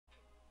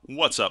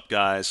What's up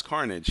guys,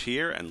 Carnage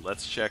here, and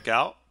let's check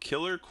out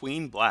Killer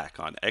Queen Black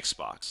on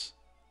Xbox.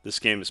 This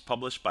game is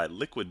published by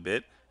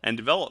Liquidbit and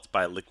developed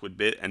by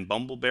Liquidbit and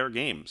Bumblebear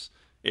Games.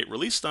 It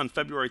released on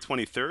February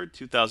 23rd,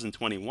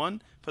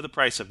 2021 for the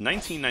price of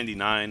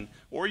 $19.99,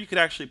 or you could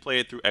actually play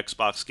it through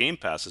Xbox Game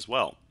Pass as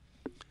well.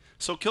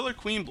 So Killer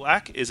Queen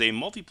Black is a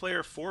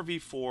multiplayer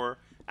 4v4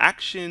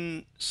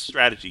 action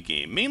strategy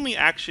game. Mainly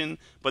action,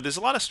 but there's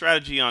a lot of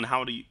strategy on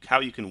how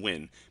you can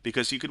win,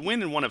 because you could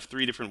win in one of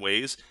three different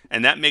ways,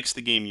 and that makes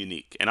the game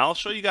unique. And I'll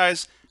show you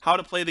guys how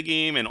to play the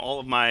game and all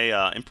of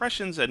my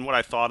impressions and what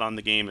I thought on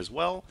the game as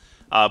well.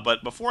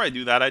 But before I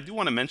do that, I do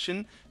want to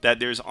mention that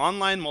there's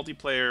online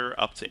multiplayer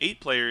up to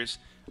 8 players.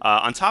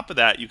 On top of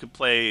that, you could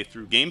play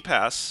through Game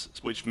Pass,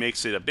 which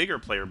makes it a bigger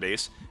player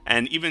base,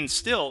 and even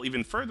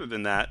further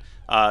than that,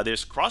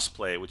 there's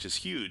crossplay, which is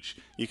huge.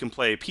 You can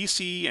play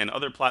PC and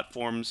other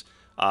platforms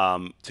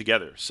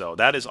together, so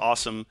that is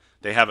awesome.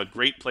 They have a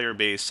great player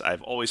base.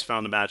 I've always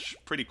found a match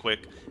pretty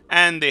quick,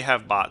 and they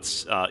have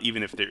bots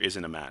even if there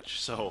isn't a match,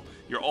 so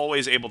you're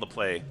always able to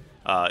play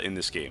in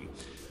this game.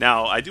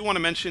 Now, I do want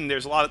to mention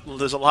there's a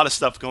lot of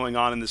stuff going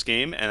on in this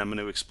game, and I'm going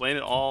to explain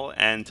it all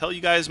and tell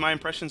you guys my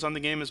impressions on the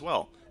game as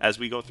well as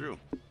we go through.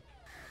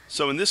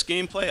 So in this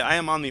gameplay, I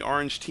am on the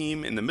orange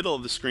team in the middle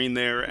of the screen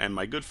there, and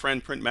my good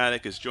friend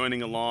Printmatic is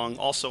joining along,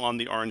 also on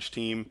the orange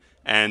team,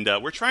 and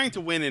we're trying to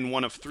win in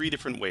one of 3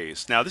 different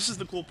ways. Now, this is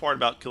the cool part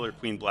about Killer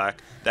Queen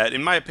Black that,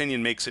 in my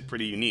opinion, makes it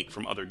pretty unique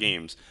from other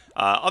games.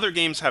 Other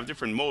games have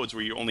different modes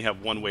where you only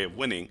have one way of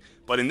winning,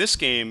 but in this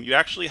game, you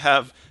actually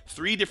have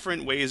 3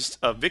 different ways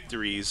of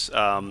victories,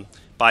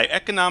 by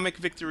economic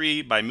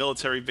victory, by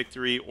military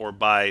victory, or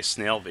by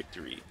snail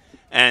victory.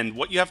 And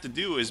what you have to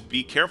do is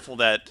be careful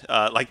that,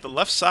 like the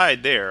left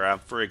side there,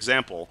 for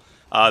example,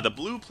 the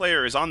blue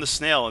player is on the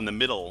snail in the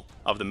middle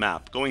of the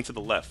map, going to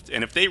the left.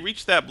 And if they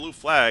reach that blue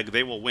flag,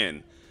 they will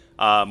win.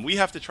 We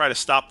have to try to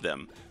stop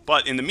them.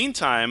 But in the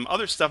meantime,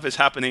 other stuff is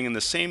happening in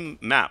the same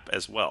map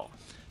as well.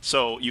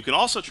 So you can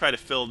also try to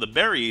fill the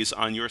berries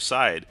on your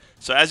side.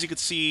 So as you can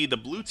see, the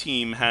blue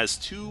team has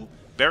 2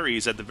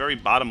 berries at the very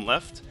bottom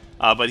left.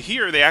 But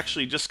here, they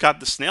actually just got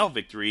the snail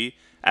victory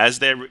as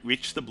they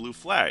reach the blue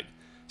flag.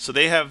 So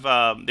they have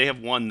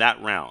won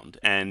that round,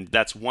 and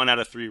that's 1 out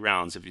of 3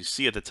 rounds. If you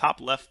see at the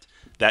top left,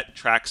 that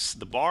tracks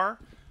the bar,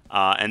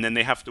 and then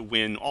they have to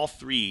win all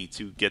 3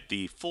 to get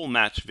the full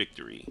match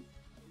victory.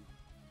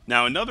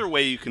 Now, another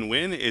way you can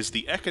win is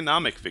the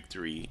economic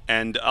victory,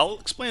 and I'll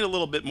explain a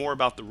little bit more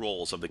about the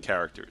roles of the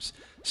characters.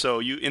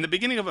 So in the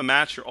beginning of a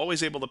match, you're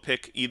always able to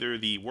pick either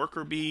the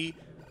worker bee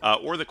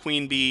or the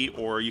queen bee,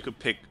 or you could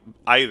pick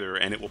either,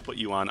 and it will put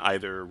you on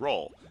either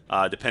role,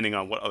 depending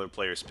on what other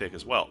players pick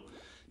as well.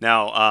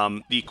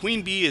 Now, the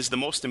queen bee is the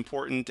most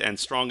important and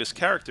strongest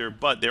character,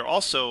 but they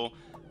also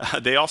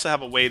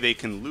have a way they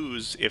can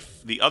lose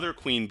if the other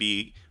queen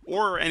bee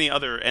or any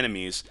other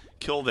enemies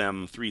kill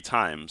them 3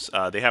 times.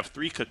 They have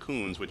 3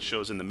 cocoons, which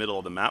shows in the middle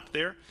of the map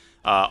there,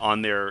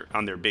 on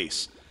their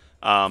base.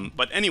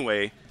 But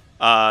anyway,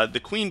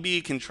 the queen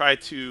bee can try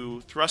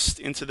to thrust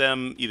into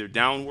them either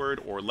downward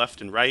or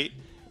left and right,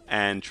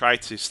 and try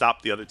to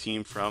stop the other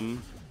team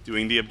from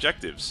doing the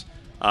objectives.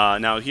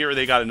 Now here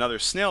they got another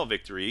snail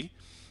victory.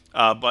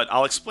 But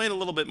I'll explain a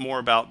little bit more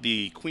about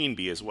the queen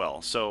bee as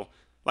well. So,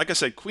 like I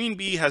said, queen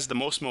bee has the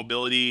most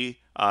mobility.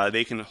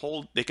 They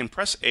can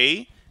press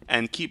A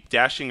and keep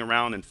dashing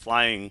around and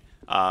flying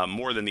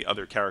more than the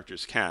other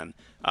characters can.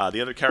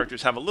 The other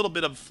characters have a little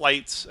bit of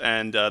flight,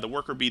 and the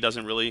worker bee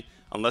doesn't really,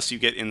 unless you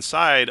get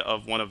inside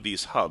of one of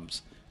these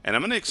hubs. And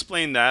I'm going to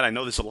explain that. I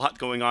know there's a lot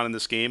going on in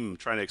this game. I'm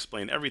trying to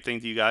explain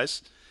everything to you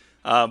guys.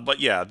 But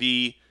yeah,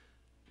 the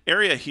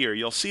area here,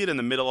 you'll see it in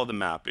the middle of the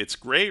map. It's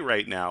gray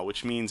right now,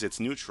 which means it's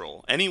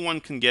neutral.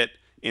 Anyone can get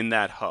in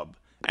that hub,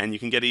 and you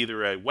can get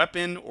either a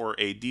weapon or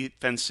a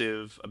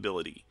defensive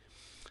ability.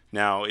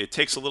 Now, it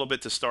takes a little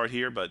bit to start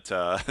here, but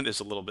there's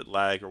a little bit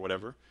lag or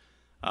whatever.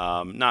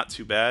 Not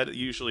too bad.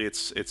 Usually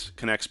it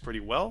connects pretty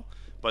well,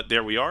 but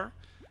there we are.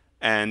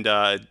 And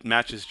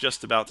match is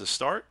just about to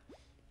start.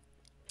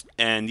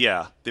 And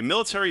yeah, the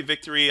military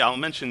victory, I'll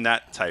mention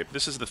that type.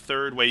 This is the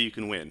 3rd way you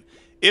can win.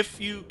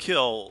 If you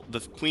kill the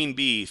queen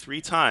bee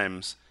 3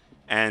 times,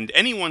 and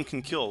anyone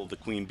can kill the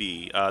queen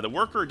bee, the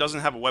worker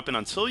doesn't have a weapon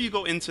until you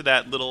go into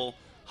that little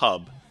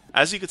hub.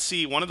 As you can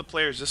see, one of the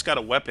players just got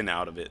a weapon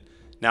out of it.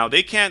 Now,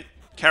 they can't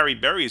carry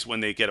berries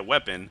when they get a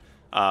weapon,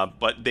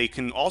 but they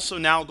can also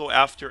now go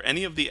after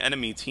any of the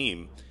enemy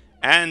team,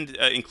 and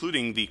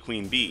including the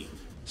queen bee.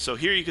 So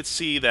here you can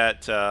see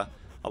that a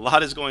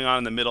lot is going on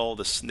in the middle.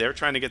 We're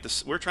trying to get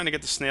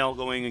the snail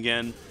going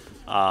again.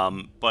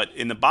 But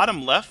in the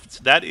bottom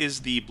left, that is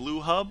the blue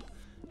hub,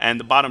 and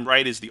the bottom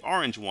right is the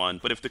orange one.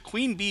 But if the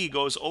queen bee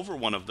goes over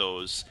one of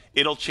those,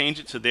 it'll change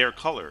it to their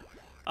color.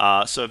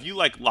 So if you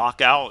like lock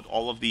out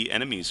all of the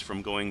enemies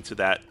from going to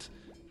that,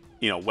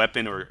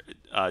 weapon or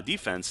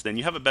defense, then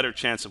you have a better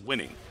chance of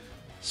winning.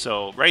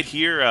 So right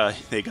here,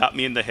 they got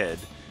me in the head.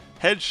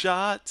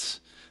 Headshot!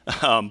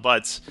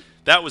 But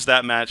that was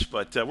that match.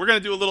 But we're going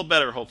to do a little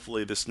better,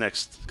 hopefully, this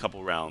next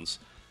couple rounds.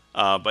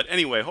 But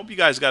anyway, hope you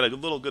guys got a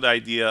little good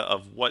idea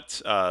of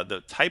what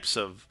the types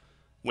of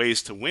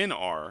ways to win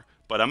are.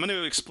 But I'm going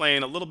to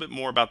explain a little bit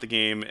more about the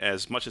game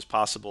as much as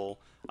possible.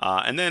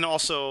 And then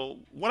also,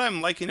 what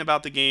I'm liking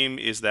about the game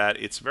is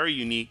that it's very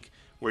unique,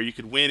 where you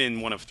could win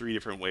in one of 3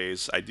 different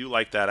ways. I do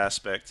like that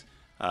aspect.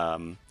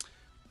 Um,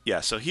 yeah,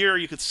 so here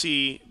you could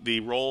see the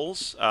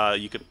roles.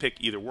 You could pick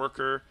either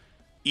worker,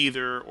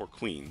 either, or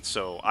queen.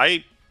 So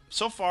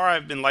far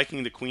I've been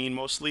liking the queen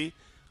mostly,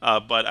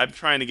 but I'm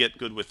trying to get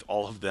good with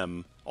all of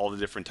them, all the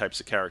different types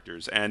of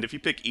characters. And if you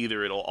pick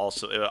either, it'll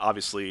also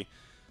obviously,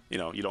 you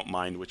don't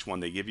mind which one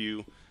they give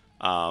you.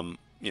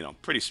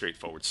 Pretty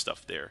straightforward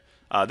stuff there.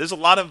 There's a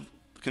lot of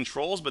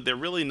controls, but they're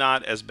really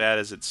not as bad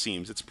as it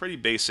seems. It's pretty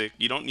basic.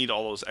 You don't need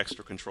all those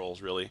extra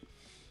controls really.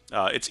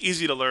 It's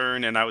easy to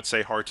learn, and I would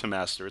say hard to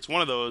master. It's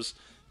one of those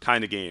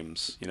kind of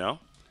games.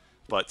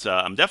 But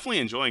I'm definitely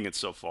enjoying it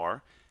so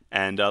far.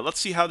 And let's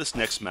see how this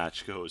next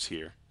match goes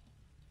here.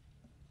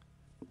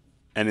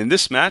 And in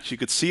this match, you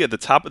could see at the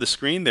top of the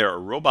screen there are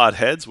robot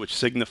heads, which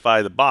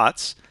signify the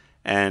bots.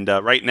 And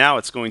right now,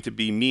 it's going to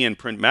be me and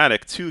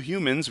Printmatic, 2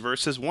 humans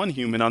versus 1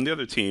 human on the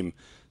other team.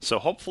 So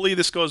hopefully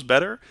this goes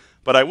better.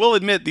 But I will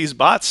admit, these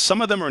bots,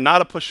 some of them are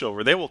not a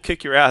pushover. They will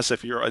kick your ass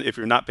if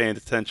you're not paying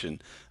attention.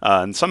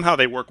 And somehow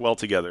they work well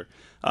together,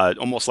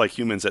 almost like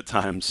humans at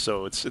times.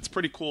 So it's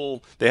pretty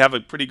cool. They have a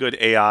pretty good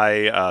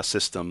AI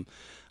system.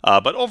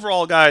 But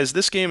overall, guys,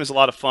 this game is a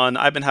lot of fun.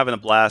 I've been having a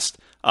blast.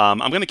 I'm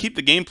going to keep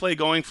the gameplay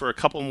going for a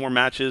couple more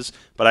matches,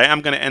 but I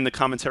am going to end the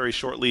commentary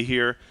shortly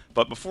here.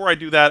 But before I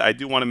do that, I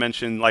do want to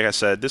mention, like I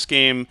said, this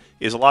game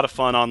is a lot of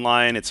fun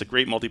online. It's a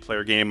great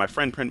multiplayer game. My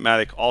friend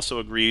Printmatic also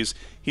agrees.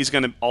 He's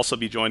going to also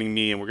be joining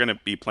me, and we're going to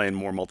be playing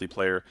more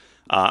multiplayer.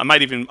 I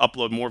might even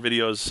upload more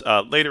videos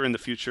later in the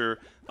future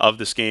of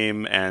this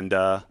game and,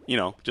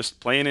 just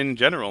playing in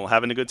general,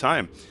 having a good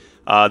time.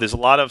 There's a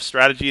lot of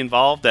strategy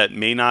involved that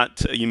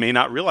you may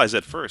not realize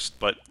at first,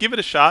 but give it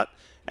a shot,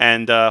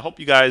 and hope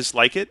you guys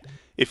like it.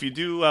 If you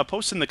do,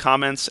 post in the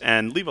comments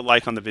and leave a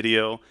like on the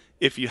video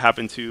if you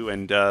happen to,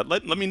 and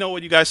let me know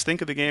what you guys think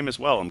of the game as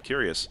well. I'm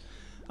curious.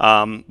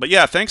 But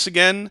yeah, thanks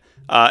again,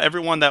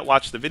 everyone that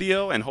watched the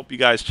video, and hope you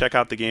guys check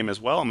out the game as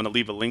well. I'm going to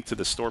leave a link to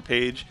the store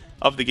page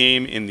of the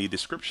game in the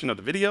description of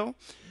the video.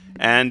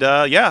 And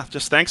yeah,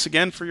 just thanks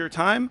again for your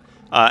time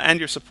and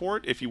your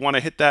support. If you want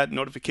to hit that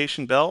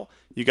notification bell,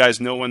 you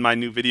guys know when my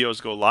new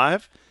videos go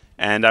live.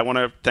 And I want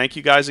to thank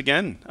you guys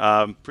again.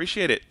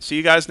 Appreciate it. See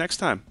you guys next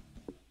time.